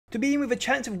To be in with a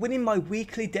chance of winning my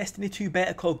weekly Destiny 2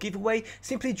 beta code giveaway,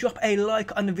 simply drop a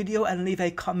like on the video and leave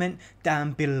a comment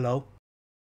down below.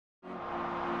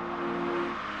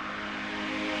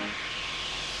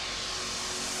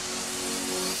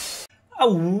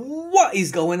 What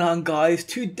is going on, guys?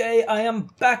 Today I am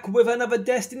back with another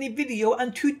Destiny video,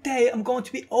 and today I'm going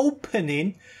to be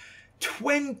opening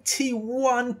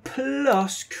 21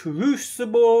 plus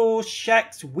Crucible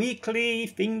Shacks weekly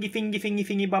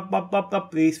thingy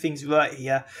bob, these things right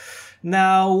here.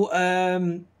 Now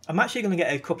I'm actually going to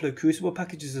get a couple of Crucible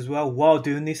packages as well while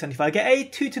doing this, and if I get a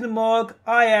 2 to the morgue,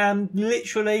 I am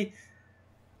literally,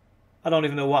 I don't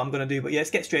even know what I'm going to do, but yeah, let's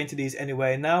get straight into these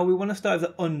anyway. Now we want to start with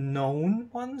the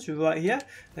unknown ones right here.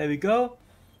 There we go.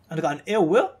 And I got an ill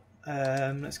will.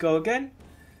 Let's go again.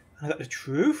 And I got the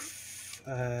truth.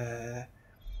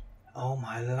 Oh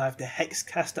my life, the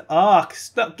Hexcaster Arc.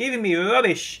 Stop giving me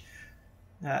rubbish.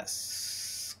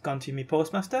 That's gone to me,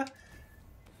 Postmaster.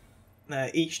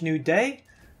 Each new day.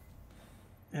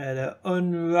 The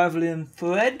unraveling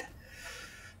thread.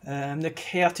 The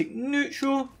chaotic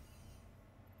neutral.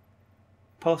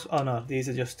 Oh no, these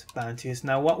are just bounties.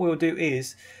 Now what we'll do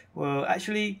is, we'll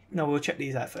check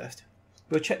these out first.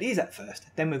 We'll check these out first,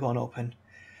 then we're going to open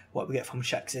what we get from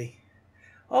Shaxi.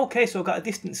 Okay, so I've got a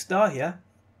distant star here.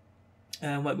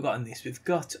 And what have we got on this? We've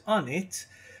got on it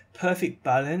perfect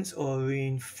balance or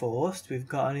reinforced. We've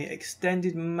got on it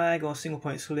extended mag or single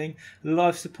point sling,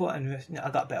 life support, and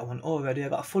I got a better one already. I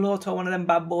got a full auto, one of them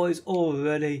bad boys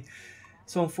already.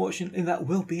 So unfortunately that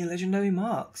will be legendary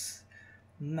marks.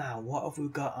 Now, what have we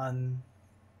got on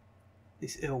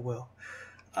this ill will?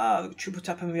 Triple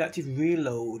tap and reactive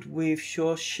reload with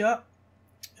sure shot,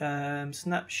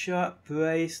 snapshot,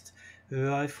 braced,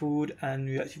 rifled, and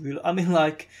reactive reload. I mean,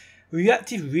 like,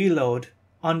 reactive reload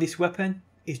on this weapon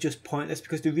is just pointless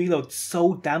because the reload's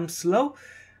so damn slow.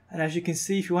 And as you can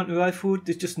see, if you want rifled,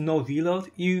 there's just no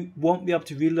reload. You won't be able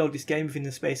to reload this game within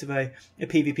the space of a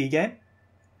PvP game.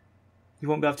 You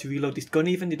won't be able to reload this gun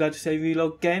even. Did I just say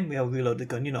reload game? We'll reload the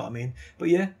gun, you know what I mean. But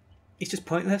yeah, it's just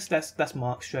pointless. That's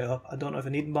marks straight up. I don't know if I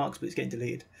need marks, but it's getting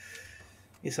deleted.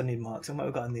 Yes, I need marks. And what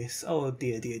have we got on this? Oh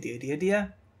dear, dear, dear, dear,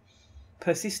 dear.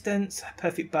 Persistence,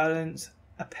 perfect balance,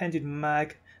 appended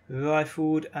mag,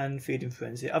 rifled, and feeding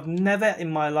frenzy. I've never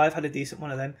in my life had a decent one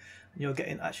of them. And you're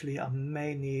getting, actually, I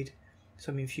may need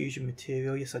some infusion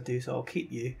material. Yes, I do, so I'll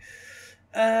keep you.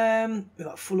 We've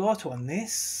got full auto on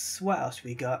this. What else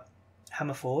we got?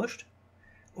 Hammer forged,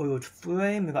 oiled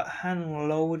frame, we've got hand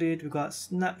loaded, we've got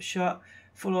snapshot,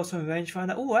 full auto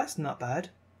rangefinder. Oh, that's not bad.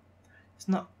 It's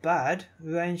not bad.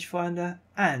 Rangefinder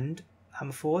and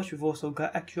hammer forged. We've also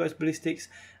got accurized ballistics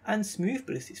and smooth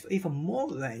ballistics for even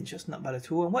more range. That's not bad at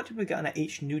all. And what did we get on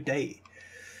each new day?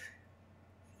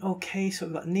 Okay, so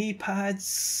we've got knee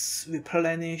pads,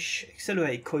 replenish,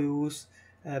 accelerate coils,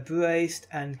 braced,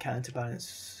 and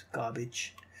counterbalance.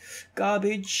 Garbage.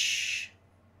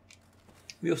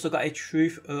 We also got a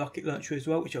truth rocket launcher as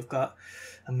well, which I've got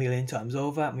a million times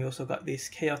over. And we also got this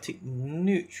chaotic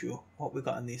neutral. What we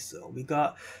got on this? So we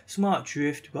got smart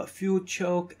drift, we've got fuel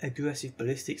choke, aggressive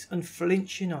ballistics,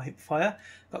 unflinching or hip fire,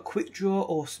 got quick draw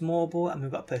or small ball, and we've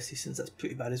got persistence. That's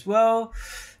pretty bad as well.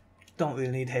 Don't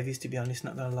really need heavies, to be honest,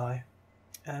 not gonna lie.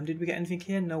 Did we get anything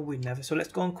here? No, we never. So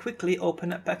let's go and quickly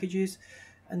open up package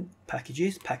and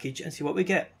see what we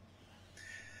get.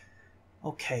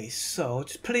 Okay, so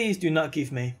just please do not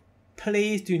give me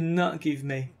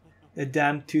the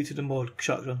damn 2 to the morgue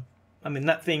shotgun. I mean,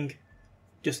 that thing,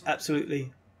 just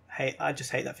absolutely hate. I just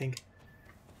hate that thing.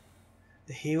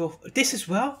 The hero, this as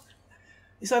well.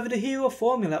 It's either the hero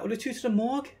formula or the 2 to the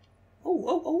morgue.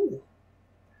 Oh.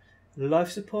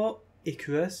 Life support,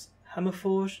 Icarus, hammer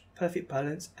forge, perfect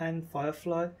balance, and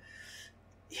firefly.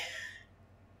 Yeah.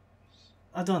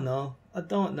 I don't know.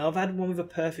 I've had one with a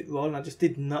perfect roll and I just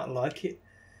did not like it.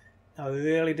 I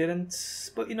really didn't.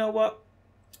 But you know what?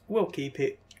 We'll keep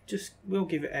it. We'll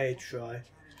give it a try.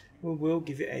 We'll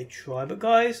give it a try. But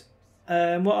guys,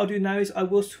 what I'll do now is I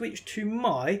will switch to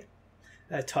my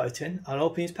Titan. I'll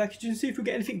open his package and see if we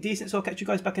get anything decent. So I'll catch you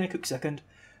guys back in a quick second.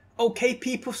 Okay,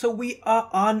 people. So we are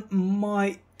on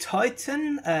my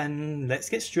Titan and let's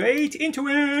get straight into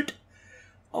it.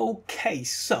 Okay,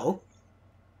 so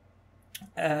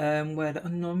where the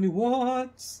unknown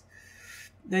rewards,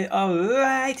 they are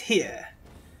right here,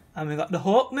 and we got the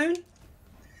Hawk Moon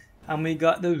and we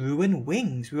got the Ruin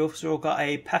Wings. We also got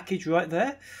a package right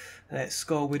there. Let's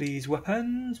go with these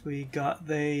weapons. We got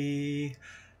the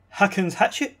Haken's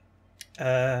Hatchet.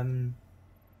 I'm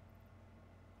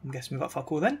guessing we got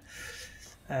fuck all then.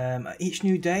 Each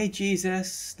new day,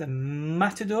 Jesus, the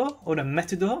Matador, or the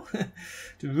Metador,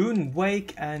 the Rune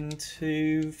Wake, and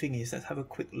two thingies. Let's have a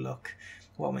quick look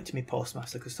what went to my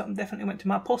postmaster, because something definitely went to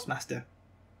my postmaster.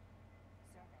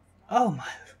 Oh my,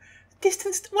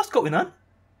 distance, what's going on?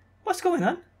 What's going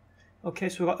on? Okay,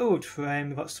 so we've got wood frame,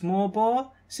 we've got small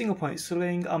bore, single point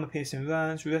sling, armor piercing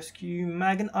rounds, rescue,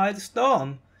 mag and eye the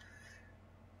storm.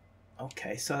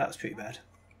 Okay, so that was pretty bad.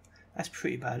 That's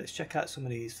pretty bad. Let's check out some of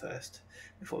these first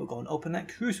before we go and open that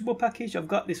Crucible package. I've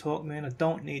got this Hawkman, I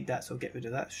don't need that, so get rid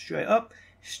of that straight up.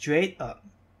 Straight up.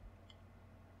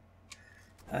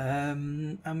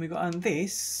 And we got on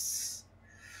this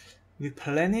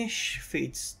replenish,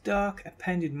 feed stock,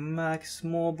 appended mag,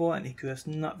 small bore, and Icarus.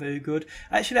 Not very good.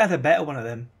 I actually had a better one of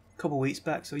them a couple of weeks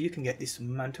back, so you can get this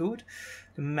mantled.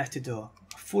 The Metador,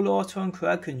 full auto and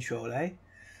crowd control, eh?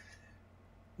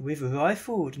 With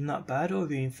rifled, not bad, or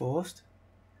reinforced.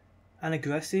 And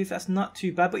aggressive, that's not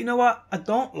too bad. But you know what? I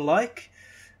don't like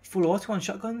full auto on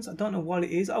shotguns. I don't know what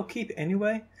it is. I'll keep it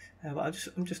anyway. But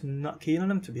I'm just not keen on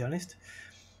them, to be honest.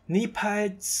 Knee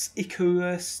pads,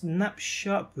 Icarus,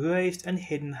 snapshot, braced, and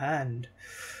hidden hand.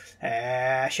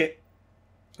 Shit.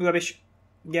 Rubbish.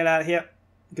 Get out of here.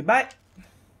 Goodbye.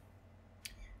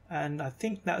 And I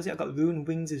think that was it. I got rune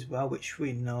wings as well, which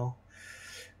we know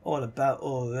all about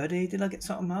already. Did I get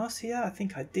something else here? I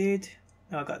think I did.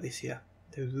 No, I got this here.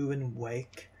 The Ruin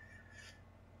Wake.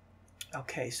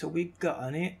 Okay, so we got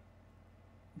on it.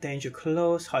 Danger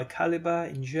close, high caliber,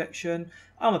 injection.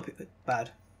 Armor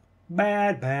bad.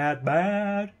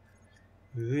 Bad.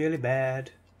 Really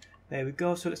bad. There we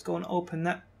go. So let's go and open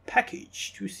that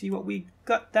package to see what we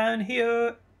got down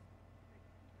here.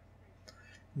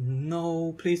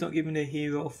 No, please don't give me the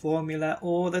hero formula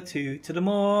or the 2 to the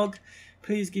morgue.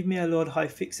 Please give me a Lord High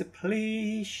Fixer,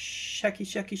 please. Shacky.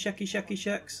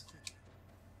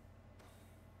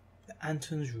 The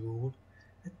Anton's Rule.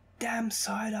 The damn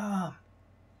sidearm.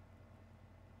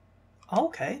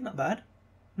 Okay, not bad.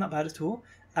 Not bad at all.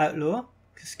 Outlaw,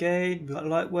 Cascade, we've got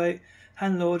lightweight,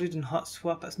 hand loaded and hot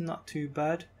swap. That's not too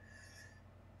bad.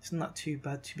 It's not too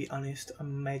bad, to be honest. I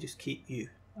may just keep you.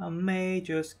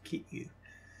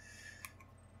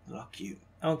 Lock you.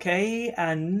 Okay,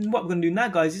 and what we're going to do now,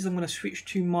 guys, is I'm going to switch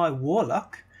to my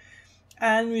Warlock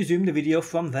and resume the video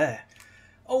from there.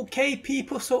 Okay,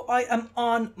 people, so I am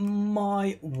on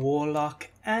my Warlock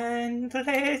and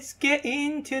let's get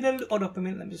into the... Hold up a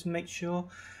minute, let me just make sure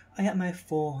I got my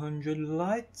 400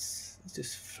 lights. Let's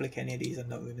just flick any of these, it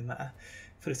don't really matter.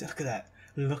 Look at that.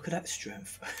 Look at that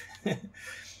strength.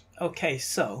 Okay,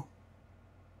 so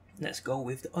let's go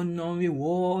with the unknown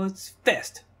rewards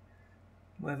first.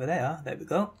 Wherever they are, there we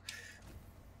go.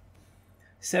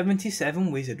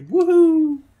 77 Wizard,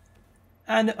 woohoo!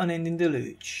 And Unending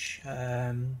Deluge.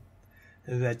 The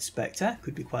Red Spectre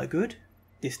could be quite good.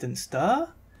 Distant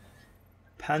Star.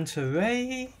 Panther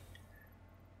Ray.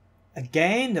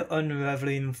 Again, the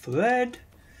Unraveling Thread.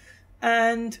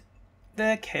 And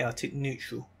the Chaotic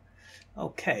Neutral.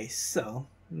 Okay, so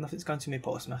nothing's gone to me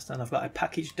postmaster, and I've got a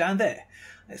package down there.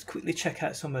 Let's quickly check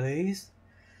out some of these.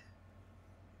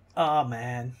 Oh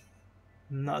man,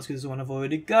 not as good as the one I've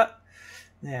already got.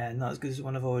 Yeah, not as good as the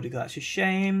one I've already got. It's a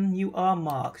shame you are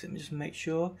marked. Let me just make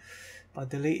sure by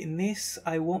deleting this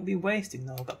I won't be wasting.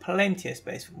 No, I've got plenty of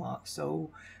space for marks.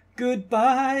 So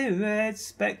goodbye, Red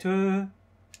Spectre.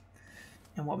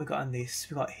 And what we got on this?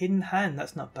 We got Hidden Hand.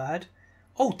 That's not bad.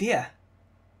 Oh dear.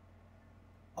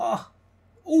 Oh,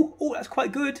 that's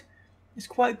quite good. It's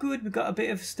quite good. We've got a bit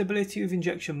of stability with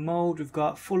injection mode. We've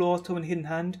got full auto and hidden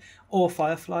hand or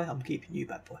Firefly. I'm keeping you,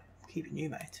 bad boy. I'm keeping you,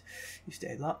 mate. You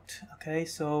stay locked. Okay,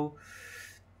 so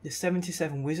the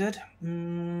 77 Wizard.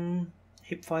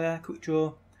 Hipfire, quick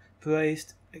draw,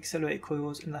 braced, accelerated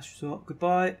coils, and last resort.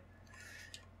 Goodbye.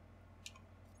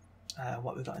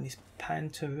 What we got in this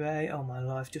Panther Ray? Oh my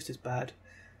life, just as bad.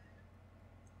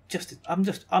 I'm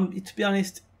to be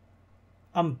honest,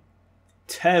 I'm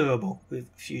terrible with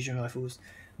fusion rifles.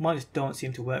 Mine just don't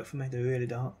seem to work for me. They really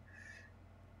don't.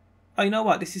 Oh, you know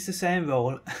what? This is the same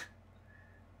roll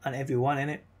and every one in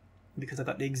it, because I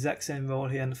got the exact same roll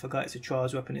here and I forgot it's a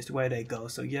Trials weapon. It's the way they go.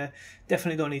 So yeah,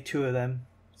 definitely don't need 2 of them.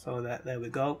 So there we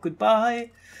go.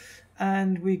 Goodbye.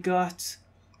 And we got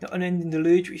the Unending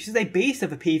Deluge, which is a beast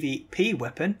of a PvP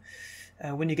weapon.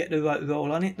 When you get the right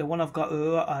roll on it. The one I've got,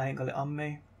 I ain't got it on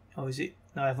me. Oh, is it?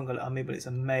 No, I haven't got it on me, but it's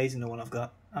amazing, the one I've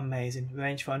got. Amazing.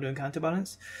 Rangefinder and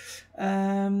counterbalance.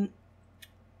 That's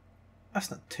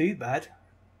not too bad.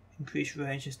 Increased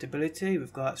range and stability.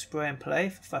 We've got spray and play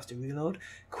for faster reload.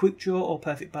 Quick draw or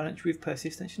perfect balance with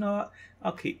persistence. You know what?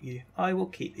 I'll keep you. I will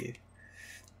keep you.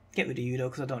 Get rid of you though,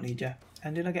 because I don't need you.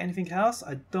 And did I get anything else?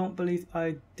 I don't believe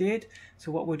I did.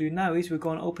 So what we'll do now is we're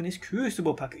going to open this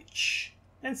Crucible package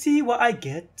and see what I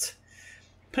get.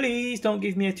 Please don't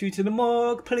give me a 2 to the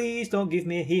mug. Please don't give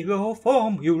me a hero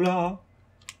formula.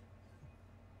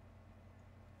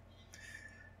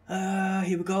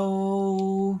 Here we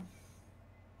go.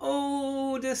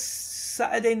 Oh, the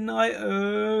Saturday Night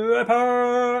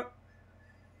Rapper.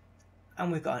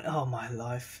 And we're going, oh my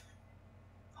life.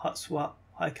 Hot swap,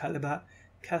 high caliber,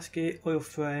 casket, oil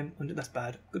frame, and that's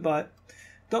bad. Goodbye.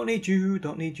 Don't need you,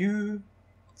 don't need you.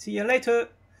 See you later.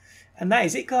 And that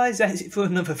is it, guys. That is it for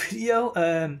another video.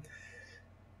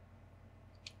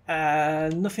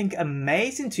 Nothing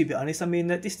amazing, to be honest. I mean,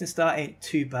 the distance start ain't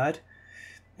too bad.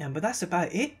 But that's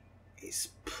about it. It's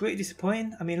pretty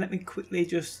disappointing. I mean, let me quickly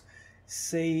just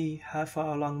see how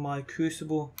far along my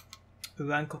Crucible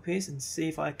rank up is and see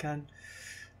if I can.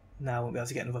 No, I won't be able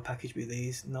to get another package with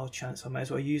these. No chance. I might as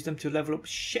well use them to level up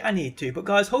shit I need to. But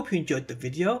guys, hope you enjoyed the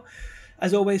video.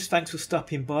 As always, thanks for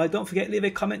stopping by. Don't forget, leave a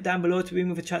comment down below to win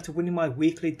with a chance of winning my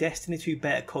weekly Destiny 2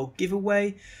 Beta Code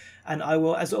giveaway. And I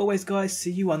will, as always, guys, see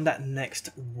you on that next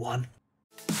one.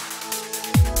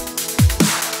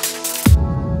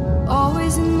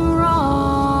 Always in